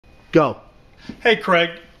Go. Hey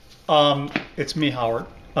Craig, it's me, Howard.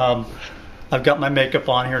 I've got my makeup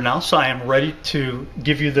on here now, so I am ready to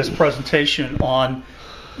give you this presentation on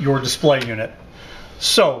your display unit.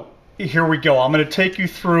 So here we go. I'm going to take you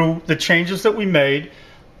through the changes that we made,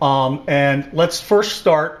 and let's first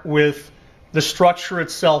start with the structure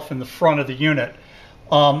itself in the front of the unit.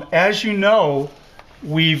 As you know,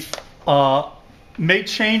 we've made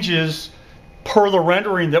changes per the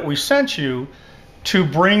rendering that we sent you to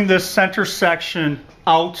bring this center section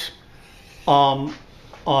out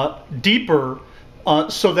deeper,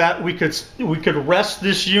 so that we could rest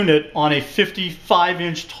this unit on a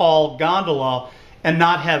 55-inch tall gondola and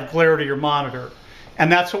not have glare to your monitor.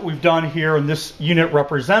 And that's what we've done here, and this unit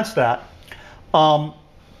represents that.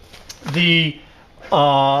 The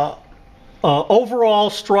overall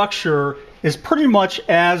structure is pretty much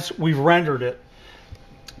as we've rendered it.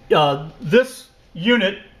 This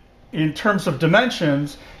unit, in terms of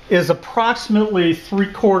dimensions, is approximately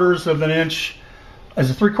 3/4 of an inch. Is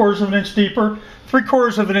it 3/4 of an inch deeper?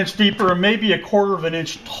 3/4 of an inch deeper, and maybe 1/4 of an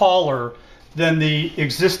inch taller than the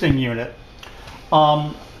existing unit.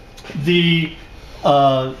 The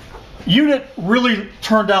unit really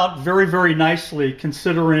turned out very, very nicely,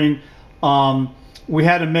 considering we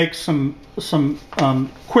had to make some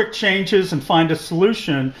quick changes and find a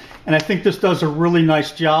solution, and I think this does a really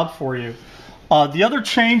nice job for you. The other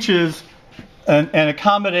changes and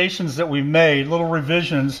accommodations that we made, little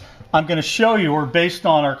revisions, I'm going to show you are based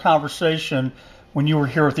on our conversation when you were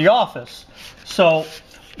here at the office. So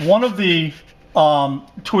one of the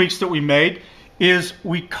tweaks that we made is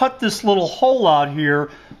we cut this little hole out here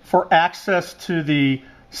for access to the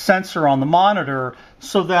sensor on the monitor,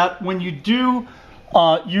 so that when you do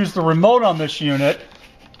use the remote on this unit,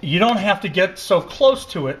 you don't have to get so close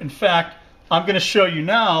to it. In fact, I'm going to show you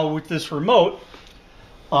now with this remote,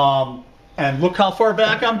 and look how far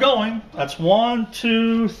back I'm going. That's 1,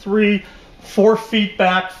 2, 3, 4 feet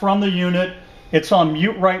back from the unit. It's on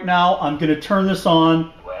mute right now. I'm going to turn this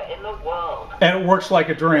on, and it works like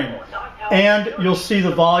a dream. And you'll see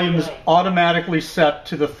the volume is automatically set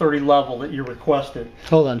to the 30 level that you requested.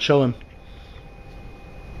 Hold on, show him.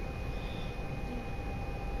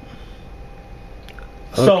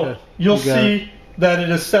 So Okay, you'll see that it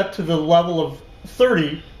is set to the level of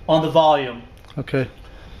 30 on the volume. Okay.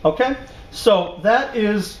 Okay, so that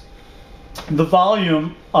is the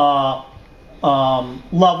volume level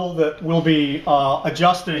that we'll be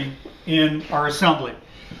adjusting in our assembly.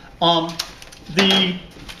 The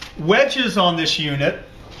wedges on this unit,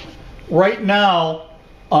 right now,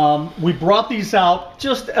 we brought these out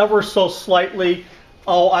just ever so slightly.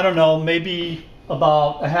 Oh, I don't know, maybe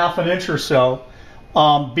about 1/2 an inch or so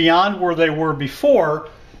beyond where they were before,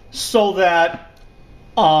 so that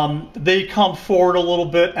they come forward a little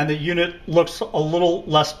bit and the unit looks a little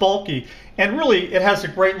less bulky. And really, it has a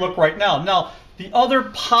great look right now. Now, the other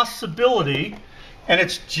possibility, and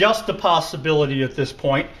it's just a possibility at this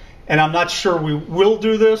point, and I'm not sure we will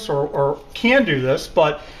do this or can do this,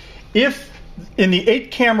 but if in the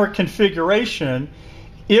 8-camera configuration,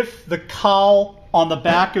 if the cowl on the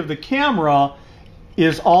back of the camera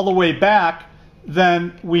is all the way back,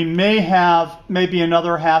 then we may have maybe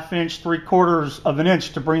another 1/2 inch, 3/4 of an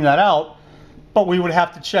inch to bring that out, but we would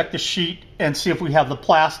have to check the sheet and see if we have the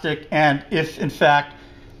plastic, and if in fact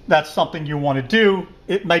that's something you want to do,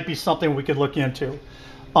 it might be something we could look into.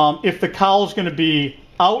 If the cowl is going to be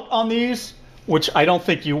out on these, which I don't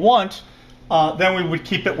think you want, then we would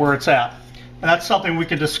keep it where it's at, and that's something we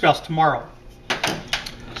can discuss tomorrow.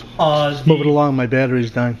 Move it along, my battery's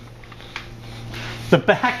dying. The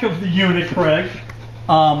back of the unit, Craig,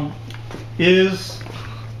 is,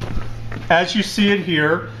 as you see it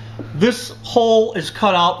here, this hole is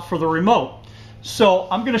cut out for the remote. So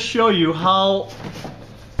I'm going to show you how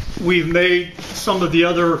we've made some of the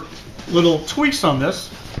other little tweaks on this.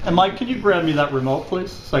 And Mike, can you grab me that remote,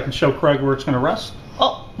 please, so I can show Craig where it's going to rest?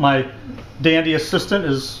 Oh, my dandy assistant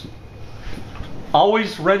is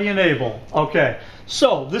always ready and able. Okay,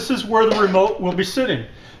 so this is where the remote will be sitting.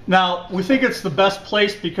 Now, we think it's the best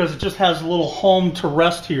place because it just has a little home to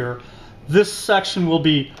rest here. This section will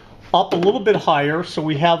be up a little bit higher, so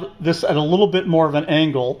we have this at a little bit more of an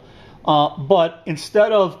angle. But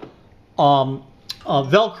instead of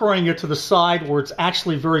Velcroing it to the side where it's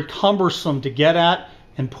actually very cumbersome to get at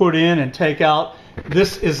and put in and take out,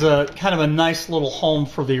 this is a kind of a nice little home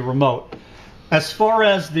for the remote. As far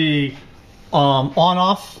as the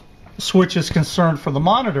on-off switch is concerned for the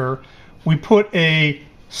monitor, we put a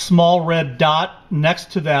small red dot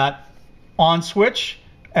next to that on switch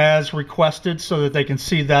as requested, so that they can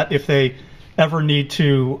see that if they ever need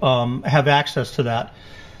to have access to that.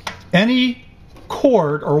 Any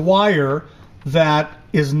cord or wire that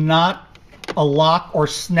is not a lock or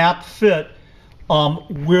snap fit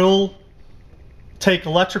will take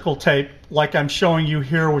electrical tape, like I'm showing you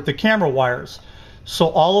here with the camera wires. So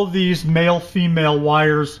all of these male-female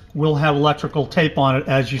wires will have electrical tape on it,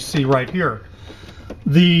 as you see right here.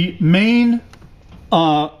 The main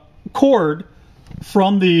cord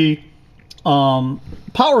from the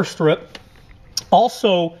power strip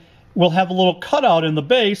also will have a little cutout in the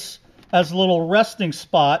base as a little resting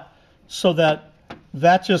spot, so that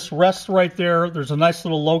just rests right there. There's a nice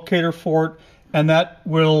little locator for it, and that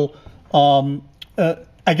will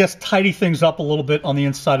I guess tidy things up a little bit on the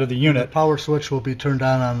inside of the unit. The power switch will be turned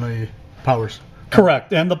on the powers.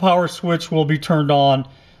 Correct, and the power switch will be turned on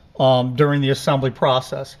during the assembly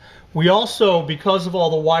process. We also, because of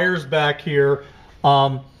all the wires back here,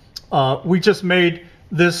 we just made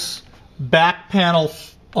this back panel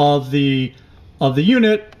of the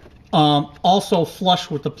unit also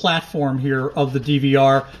flush with the platform here of the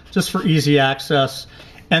DVR, just for easy access.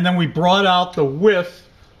 And then we brought out the width,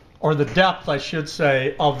 or the depth, I should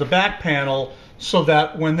say, of the back panel, so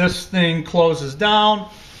that when this thing closes down,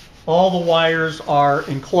 all the wires are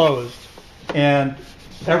enclosed and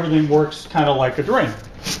everything works kind of like a dream.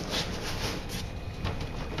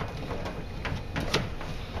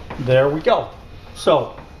 There we go.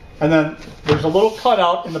 So, and then there's a little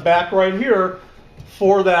cutout in the back right here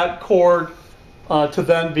for that cord to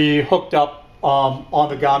then be hooked up on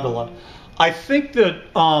the gondola. I think that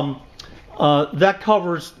that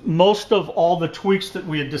covers most of all the tweaks that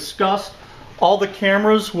we had discussed. All the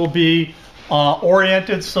cameras will be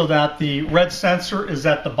oriented so that the red sensor is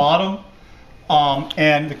at the bottom,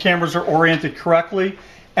 and the cameras are oriented correctly.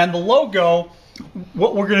 And the logo,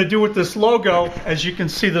 what we're going to do with this logo, as you can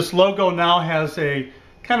see, this logo now has a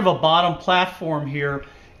kind of a bottom platform here.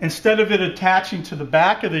 Instead of it attaching to the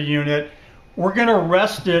back of the unit, we're going to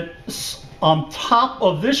rest it on top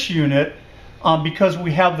of this unit, because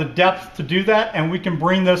we have the depth to do that, and we can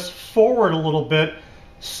bring this forward a little bit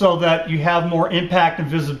so that you have more impact and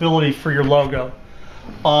visibility for your logo.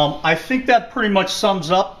 I think that pretty much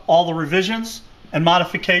sums up all the revisions and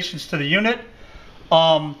modifications to the unit.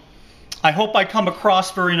 I hope I come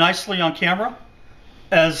across very nicely on camera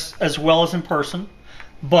as well as in person.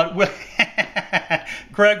 But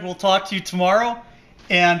Greg, we'll talk to you tomorrow,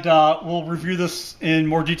 and we'll review this in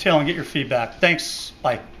more detail and get your feedback. Thanks.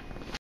 Bye.